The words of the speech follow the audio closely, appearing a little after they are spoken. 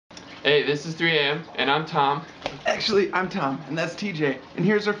Hey, this is 3 a.m. and I'm Tom. Actually, I'm Tom, and that's TJ. And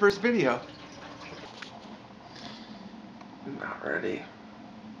here's our first video. Not ready.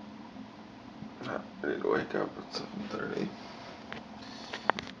 Not ready to wake up at 7:30.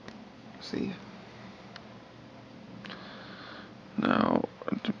 See? Now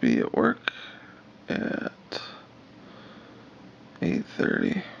to be at work at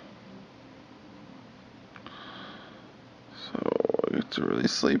 8:30. So I get to really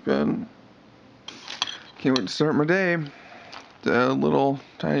sleep in. Can't wait to start my day. A little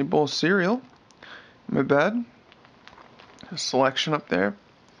tiny bowl of cereal in my bed. A selection up there.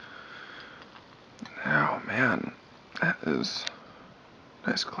 Oh man, that is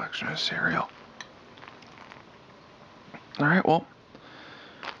a nice collection of cereal. Alright, well,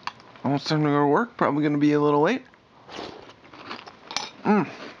 almost time to go to work. Probably going to be a little late.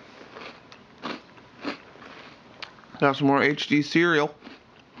 Have some more HD cereal.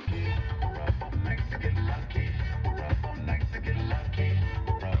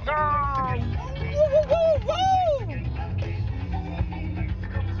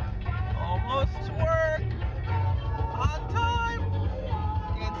 Almost to work. On time.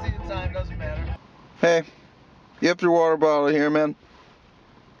 You can see the time, doesn't matter. Hey, you have your water bottle here, man.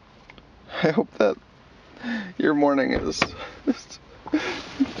 I hope that your morning is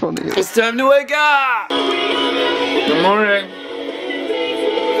funny. It's time to wake up! Good morning.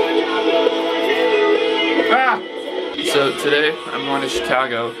 So today I'm going to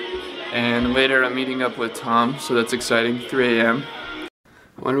Chicago, and later I'm meeting up with Tom, so that's exciting. 3 a.m.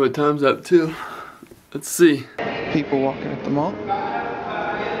 I wonder what Tom's up to. Let's see. People walking at the mall.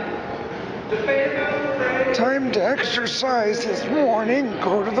 Time to exercise this morning.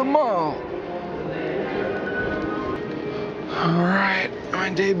 Go to the mall. Alright, my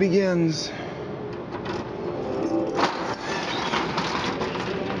day begins.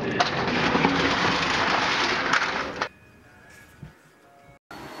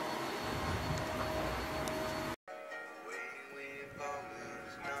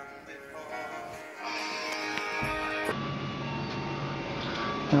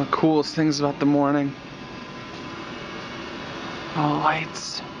 One of the coolest things about the morning. All the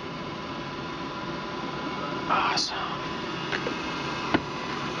lights. Awesome.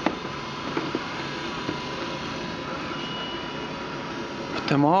 Put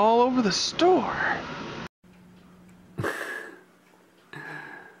them all over the store.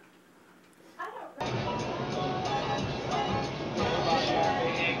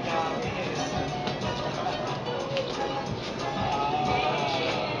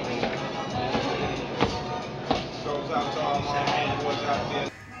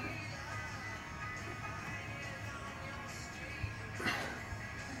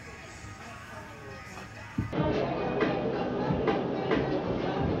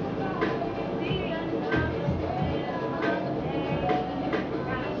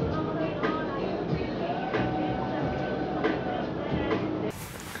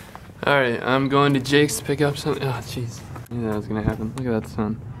 Alright, I'm going to Jake's to pick up something. Oh, jeez. I knew that was gonna happen. Look at that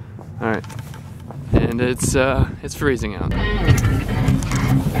sun. Alright. And it's freezing out.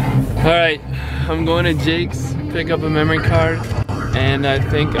 Alright, I'm going to Jake's, pick up a memory card, and I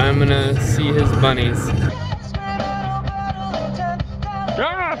think I'm gonna see his bunnies.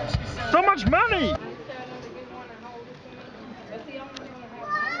 Ah! So much money!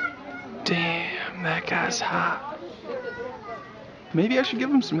 Damn, that guy's hot. Maybe I should give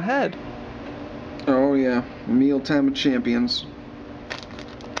him some head. Oh yeah, mealtime of champions.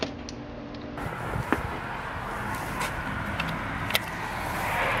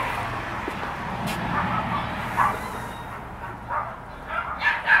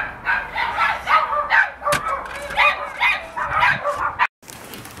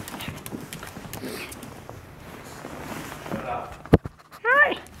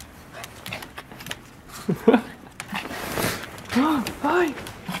 Hi.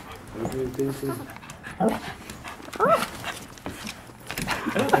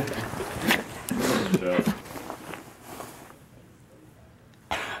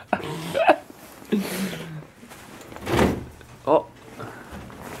 Oh.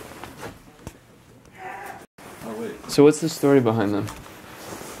 So what's the story behind them?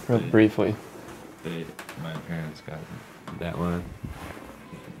 Briefly. My parents got that one,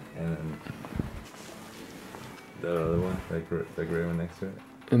 and then the other one, the gray one next to it.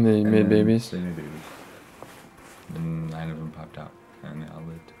 And they made babies? They made babies. And 9 of them popped out, and they all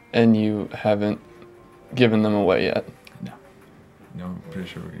lived. And you haven't given them away yet? No. No, I'm pretty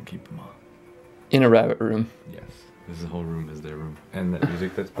sure we're going to keep them all. In a rabbit room? Yes. This whole room is their room. And that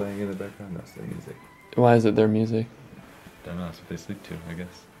music that's playing in the background, that's their music. Why is it their music? Don't know, that's what they sleep to, I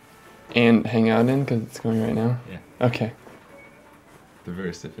guess. and hang out in because it's going right now? Yeah. Okay. They're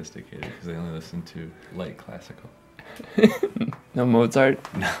very sophisticated because they only listen to light classical. No Mozart?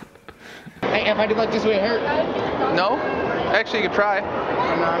 No. Hey, if I do like this, would it hurt? No? Actually, you could try. I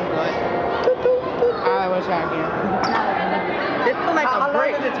wish I can. It's like how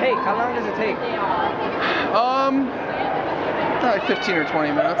long does it take? How long does it take? Like 15 or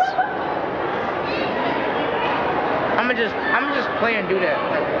 20 minutes. I'm gonna just play and do that.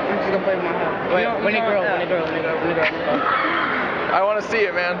 Like, I'm just gonna play with my head. Wait, when it grows. I want to see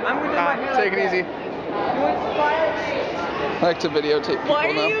it, man. I'm gonna do my hair Take like it easy. that. You want to smile? I like to videotape people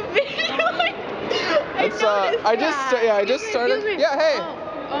Why now. are you videoing? It's I just started. Yeah, hey.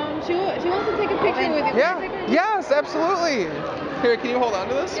 She wants to take a picture with you. Yeah. Yes, absolutely. Here, can you hold on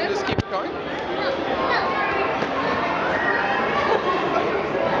to this and just keep it going?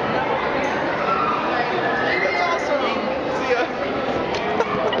 That's awesome. See ya.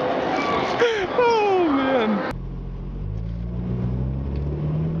 Oh man.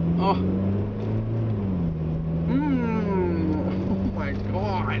 Oh. Oh my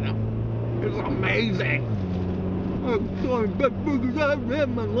god. It's amazing. I'm sorry, best burgers I've ever had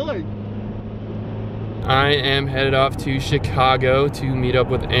in my life. I am headed off to Chicago to meet up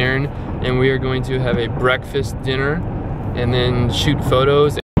with Erin, and we are going to have a breakfast dinner and then shoot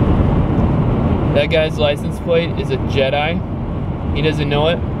photos. That guy's license plate is a Jedi. He doesn't know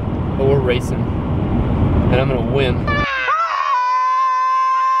it, but we're racing. And I'm gonna win.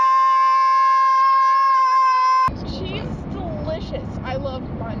 She's delicious. I love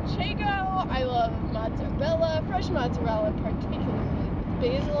manchego. I love mozzarella, fresh mozzarella, particularly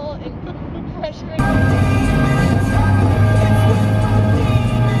basil and fresh.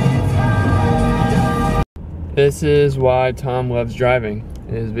 This is why Tom loves driving,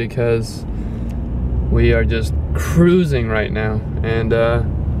 is because we are just cruising right now, and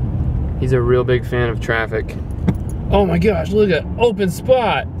he's a real big fan of traffic. Oh my gosh, look at that open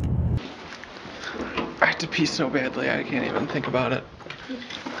spot! I have to pee so badly, I can't even think about it.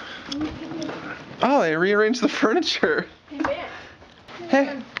 Oh, they rearranged the furniture.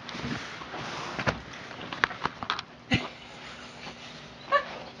 Hey.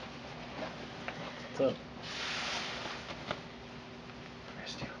 What's up?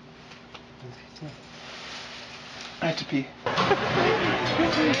 I have to pee.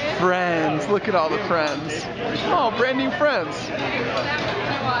 Friends, look at all the friends. Oh, brand new friends.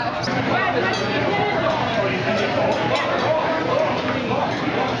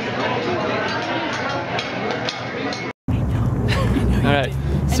 Alright,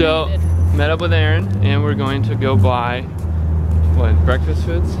 so met up with Erin, and we're going to go buy, what, breakfast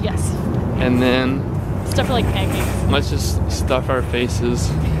foods? Yes. And then Stuff like pancakes. let's just stuff our faces.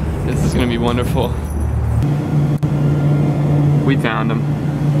 This is gonna be wonderful. We found them.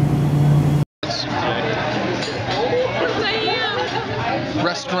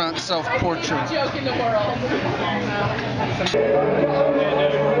 Restaurant self-portrait.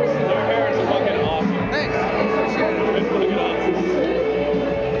 Thanks.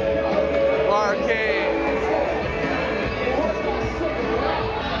 Barcade.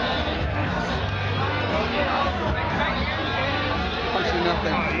 Punching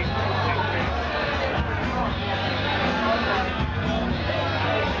nothing.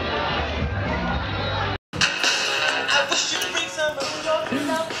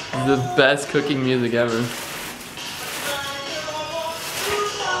 The best cooking music ever.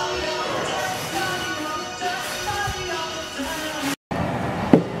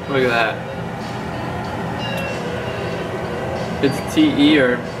 Look at that. It's T-E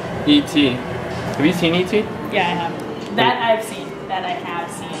or E-T. Have you seen E.T.? Yeah, I have. That I've seen. That I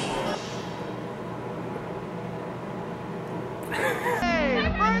have seen. Hey,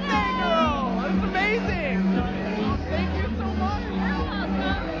 birthday girl! That's amazing! Thank you so much!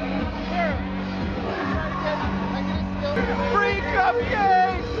 Here. Free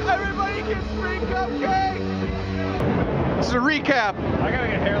cupcakes! Everybody gets free cupcakes! This is a recap. I gotta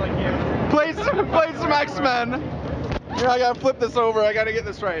get hair like you. Played some X-Men. You know, I gotta flip this over. I gotta get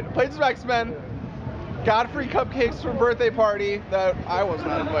this right. Played some X-Men. Got free cupcakes for a birthday party that I was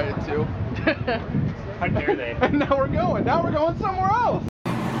not invited to. How dare they? And now we're going. Now we're going somewhere else.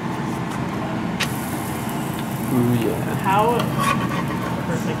 Ooh yeah. How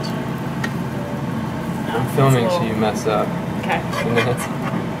perfect. No, I'm filming it's a so you mess up. Okay. And then it's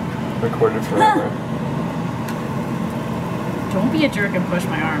recorded forever. Don't be a jerk and push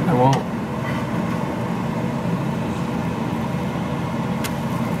my arm. I won't.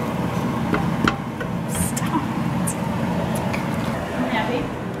 Stop. I'm happy.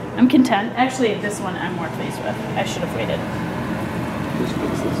 I'm content. Actually, this one I'm more pleased with. I should have waited. Just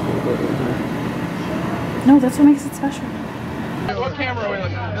fix this a little bit. No, that's what makes it special. What camera are we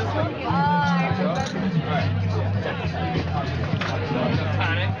looking at? This one?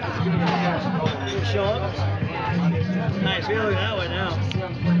 Show up. Nice, we look that way now.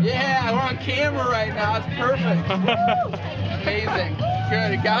 Yeah, we're on camera right now. It's perfect. Amazing.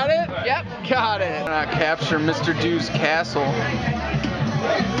 Good. You got it? Yep. Got it. Capture Mr. Dew's castle.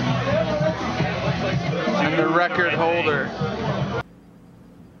 And the record holder.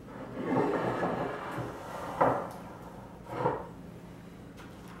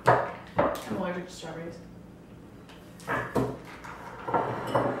 I'm allergic to strawberries.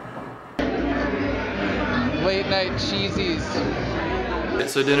 Late night cheesies.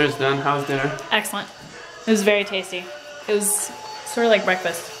 So dinner's done. How's dinner? Excellent. It was very tasty. It was sort of like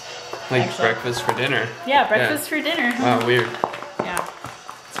breakfast. Like actually. breakfast for dinner. Yeah, breakfast for dinner. Wow, weird. Yeah.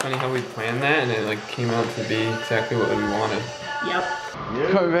 It's funny how we planned that and it like came out to be exactly what we wanted. Yep.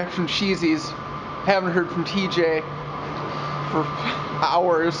 Coming back from Cheesy's. Haven't heard from TJ for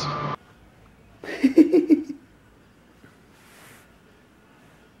hours.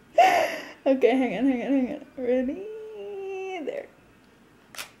 Okay, hang on. Ready? There.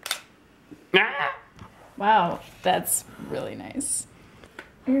 Ah! Wow, that's really nice.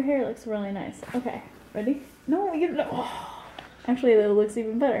 Your hair looks really nice. Okay, ready? No, you no. Oh. Actually, it looks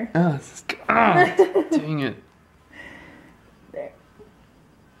even better. Oh, dang it. There.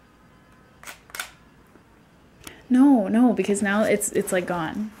 No, because now it's like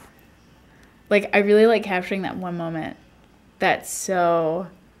gone. Like I really like capturing that one moment. That's so.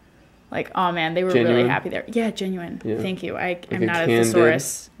 Like, oh man, they were Genuine? really happy there. Yeah, genuine. Yeah. Thank you. I'm a not a candid?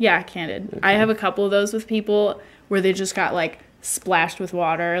 thesaurus. Yeah, candid. Okay. I have a couple of those with people where they just got like splashed with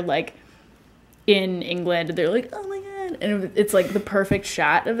water, like in England. They're like, oh my god, and it's like the perfect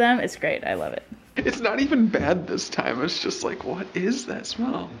shot of them. It's great. I love it. It's not even bad this time. It's just like, what is that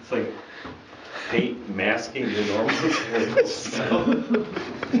smell? It's like paint masking the normal terrible smell.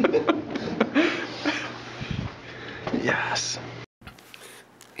 Yes.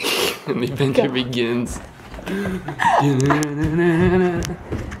 And the adventure begins.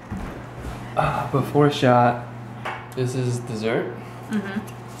 Before shot, this is dessert.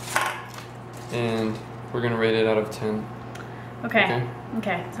 And we're gonna rate it out of 10. Okay.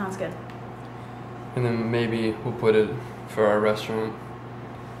 Okay. Sounds good. And then maybe we'll put it for our restaurant.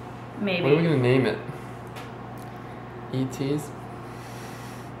 Maybe. What are we gonna name it? ET's?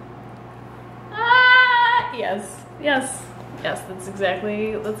 Ah, yes. That's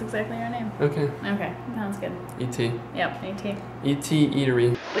exactly our name. Okay. Okay, sounds good. ET. Yep, AT. ET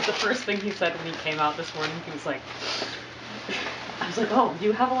Eatery. Like the first thing he said when he came out this morning, he was like, I was like, oh,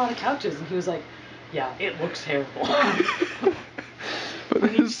 you have a lot of couches. And he was like, yeah, it looks terrible. But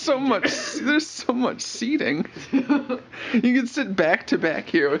there's so much seating. You can sit back to back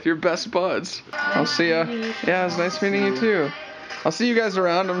here with your best buds. I'll see ya. Yeah, it's nice meeting you too. I'll see you guys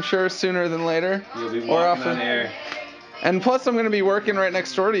around, I'm sure, sooner than later. You'll be Or walking often. on air. And plus, I'm going to be working right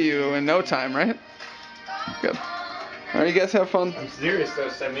next door to you in no time, right? Good. All right, you guys have fun. I'm serious though,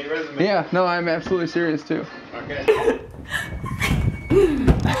 send me a resume. Yeah, no, I'm absolutely serious too. Okay.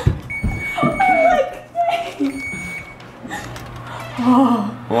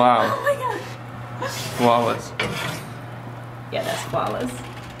 Wow. Oh my god. Flawless. Yeah, that's flawless.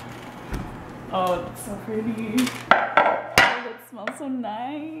 Oh, that's so pretty. Oh, that smells so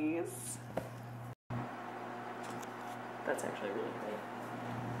nice. That's actually really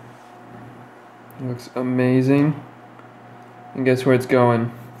great. Looks amazing. And guess where it's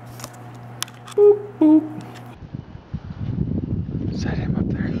going? Boop, boop. Is that him up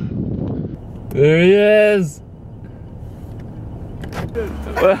there? There he is.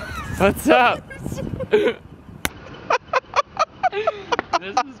 What's up? This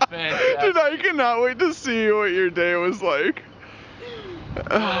is fantastic. Dude, I cannot wait to see what your day was like.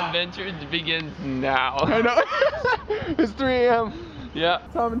 The adventure begins now. I know. It's 3 a.m. Yeah.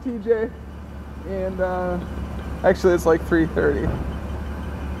 Tom and TJ. And actually it's like 3:30.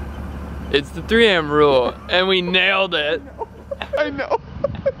 It's the 3 a.m. rule, and we nailed it. I know.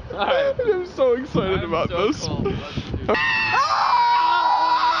 Alright. I'm so excited I'm about so this. cold. Let's do it.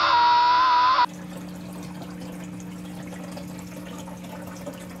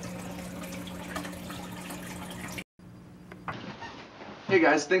 Hey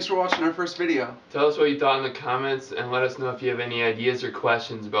guys, thanks for watching our first video. Tell us what you thought in the comments, and let us know if you have any ideas or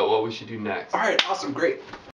questions about what we should do next. Alright, awesome, great.